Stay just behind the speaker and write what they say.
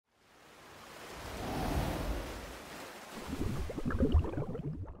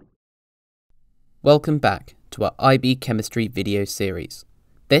Welcome back to our IB Chemistry video series.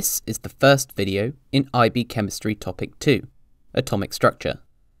 This is the first video in IB Chemistry Topic 2, Atomic Structure,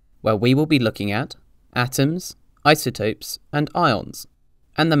 where we will be looking at atoms, isotopes and ions,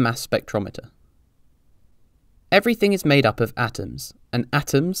 and the mass spectrometer. Everything is made up of atoms, and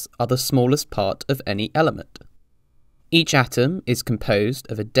atoms are the smallest part of any element. Each atom is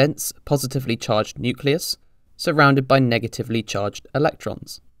composed of a dense positively charged nucleus surrounded by negatively charged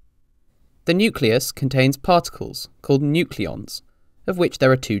electrons. The nucleus contains particles called nucleons, of which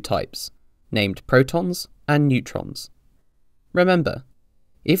there are two types, named protons and neutrons. Remember,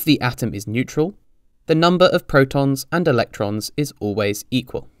 if the atom is neutral, the number of protons and electrons is always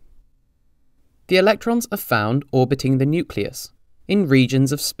equal. The electrons are found orbiting the nucleus in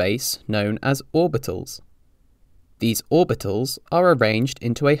regions of space known as orbitals. These orbitals are arranged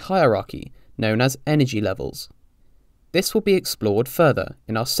into a hierarchy known as energy levels. This will be explored further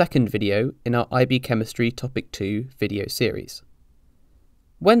in our second video in our IB Chemistry Topic 2 video series.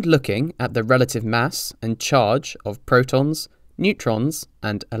 When looking at the relative mass and charge of protons, neutrons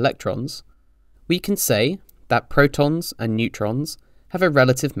and electrons, we can say that protons and neutrons have a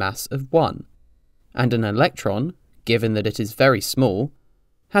relative mass of 1, and an electron, given that it is very small,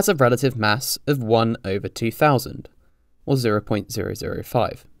 has a relative mass of 1 over 2000, or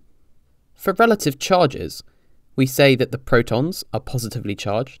 0.005. For relative charges, we say that the protons are positively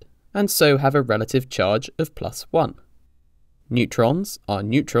charged, and so have a relative charge of +1. Neutrons are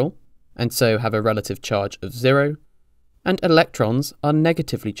neutral, and so have a relative charge of 0, and electrons are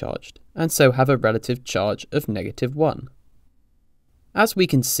negatively charged, and so have a relative charge of -1. As we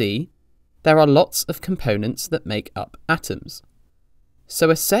can see, there are lots of components that make up atoms. So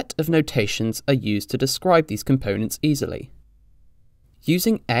a set of notations are used to describe these components easily.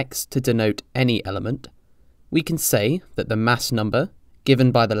 Using X to denote any element, we can say that the mass number,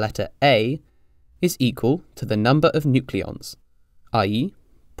 given by the letter A, is equal to the number of nucleons, i.e.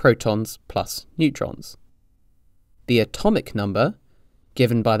 protons plus neutrons. The atomic number,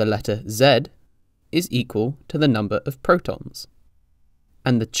 given by the letter Z, is equal to the number of protons.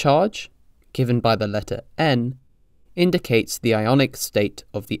 And the charge, given by the letter N, indicates the ionic state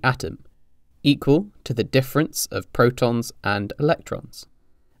of the atom, equal to the difference of protons and electrons,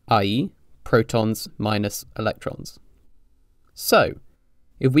 i.e. protons minus electrons. So,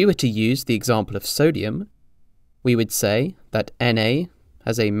 if we were to use the example of sodium, we would say that Na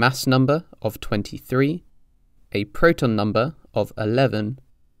has a mass number of 23, a proton number of 11,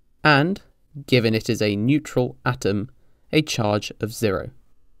 and, given it is a neutral atom, a charge of 0.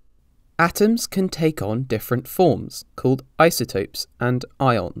 Atoms can take on different forms, called isotopes and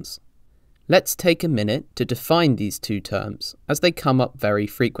ions. Let's take a minute to define these two terms, as they come up very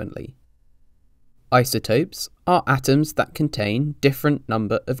frequently. Isotopes are atoms that contain different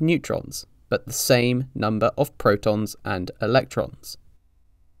number of neutrons, but the same number of protons and electrons.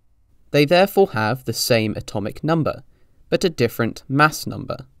 They therefore have the same atomic number, but a different mass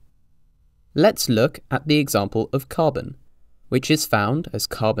number. Let's look at the example of carbon, which is found as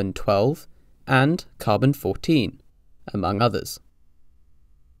carbon-12 and carbon-14, among others.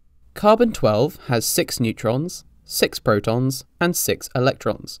 Carbon-12 has 6 neutrons, 6 protons and 6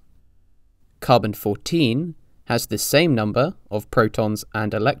 electrons. Carbon-14 has the same number of protons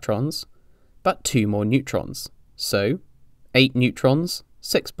and electrons, but 2 more neutrons, so 8 neutrons,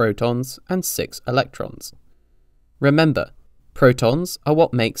 6 protons and 6 electrons. Remember, protons are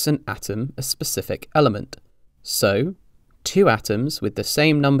what makes an atom a specific element, so 2 atoms with the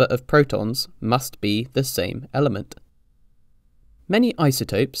same number of protons must be the same element. Many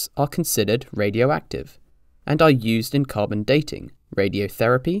isotopes are considered radioactive and are used in carbon dating,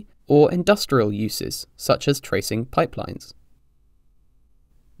 radiotherapy, or industrial uses such as tracing pipelines.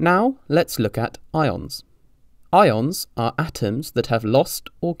 Now let's look at ions. Ions are atoms that have lost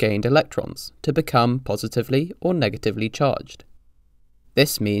or gained electrons to become positively or negatively charged.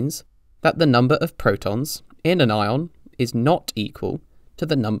 This means that the number of protons in an ion is not equal to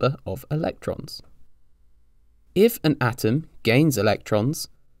the number of electrons. If an atom gains electrons,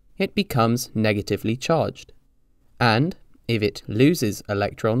 it becomes negatively charged, and if it loses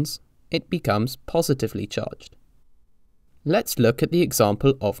electrons, it becomes positively charged. Let's look at the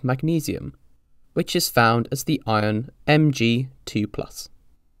example of magnesium, which is found as the ion Mg2+.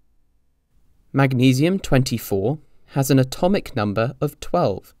 Magnesium-24 has an atomic number of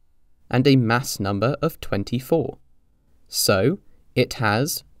 12 and a mass number of 24. So, it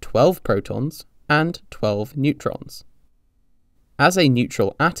has 12 protons and 12 neutrons. As a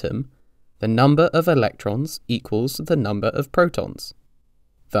neutral atom, the number of electrons equals the number of protons.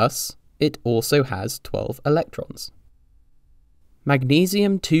 Thus, it also has 12 electrons.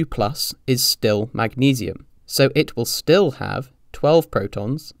 Magnesium 2+ is still magnesium, so it will still have 12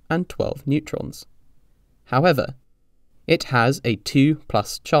 protons and 12 neutrons. However, it has a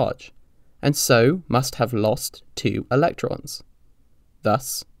 2+ charge, and so must have lost 2 electrons.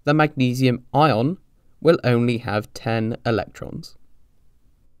 Thus, the magnesium ion will only have 10 electrons.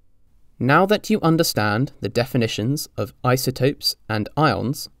 Now that you understand the definitions of isotopes and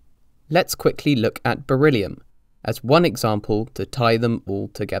ions, let's quickly look at beryllium as one example to tie them all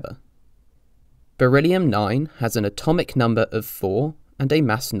together. Beryllium-9 has an atomic number of 4 and a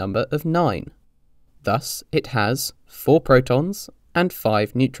mass number of 9. Thus, it has 4 protons and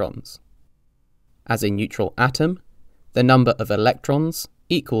 5 neutrons. As a neutral atom, the number of electrons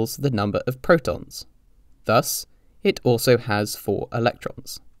equals the number of protons. Thus, it also has 4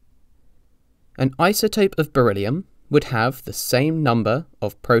 electrons. An isotope of beryllium would have the same number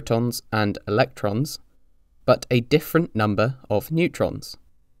of protons and electrons, but a different number of neutrons.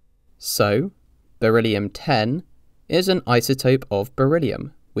 So, beryllium-10 is an isotope of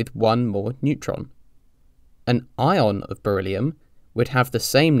beryllium with 1 more neutron. An ion of beryllium would have the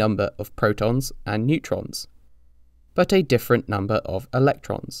same number of protons and neutrons, but a different number of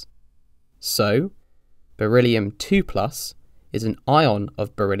electrons. So, beryllium-2+ is an ion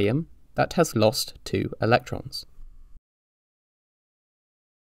of beryllium that has lost 2 electrons.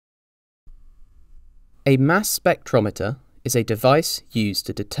 A mass spectrometer is a device used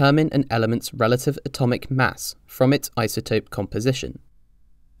to determine an element's relative atomic mass from its isotope composition.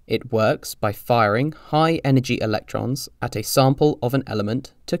 It works by firing high-energy electrons at a sample of an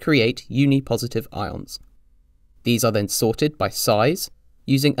element to create unipositive ions. These are then sorted by size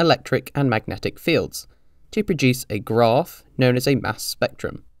using electric and magnetic fields to produce a graph known as a mass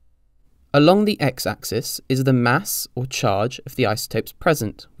spectrum. Along the x-axis is the mass or charge of the isotopes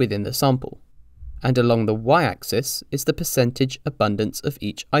present within the sample, and along the y-axis is the percentage abundance of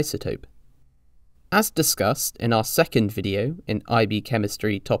each isotope. As discussed in our second video in IB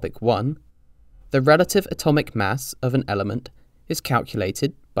Chemistry Topic 1, the relative atomic mass of an element is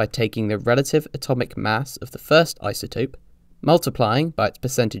calculated by taking the relative atomic mass of the first isotope, multiplying by its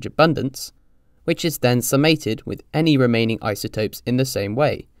percentage abundance, which is then summated with any remaining isotopes in the same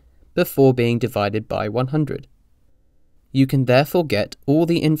way, before being divided by 100. You can therefore get all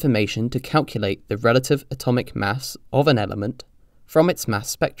the information to calculate the relative atomic mass of an element from its mass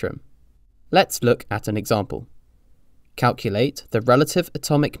spectrum. Let's look at an example. Calculate the relative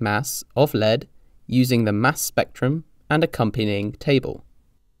atomic mass of lead using the mass spectrum and accompanying table.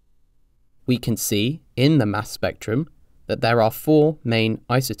 We can see in the mass spectrum that there are 4 main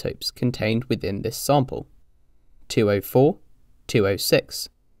isotopes contained within this sample: 204, 206,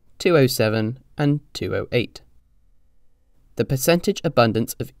 207 and 208. The percentage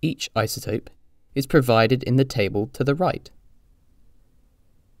abundance of each isotope is provided in the table to the right.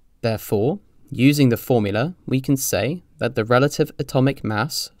 Therefore, using the formula, we can say that the relative atomic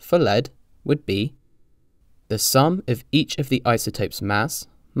mass for lead would be the sum of each of the isotopes' mass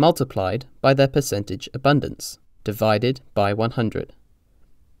multiplied by their percentage abundance divided by 100.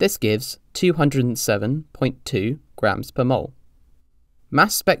 This gives 207.2 grams per mole.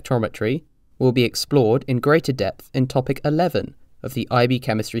 Mass spectrometry will be explored in greater depth in Topic 11 of the IB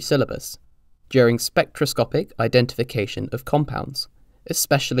Chemistry syllabus during spectroscopic identification of compounds,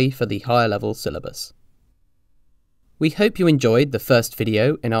 especially for the higher level syllabus. We hope you enjoyed the first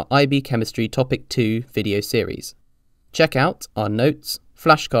video in our IB Chemistry Topic 2 video series. Check out our notes,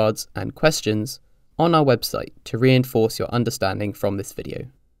 flashcards and questions on our website to reinforce your understanding from this video.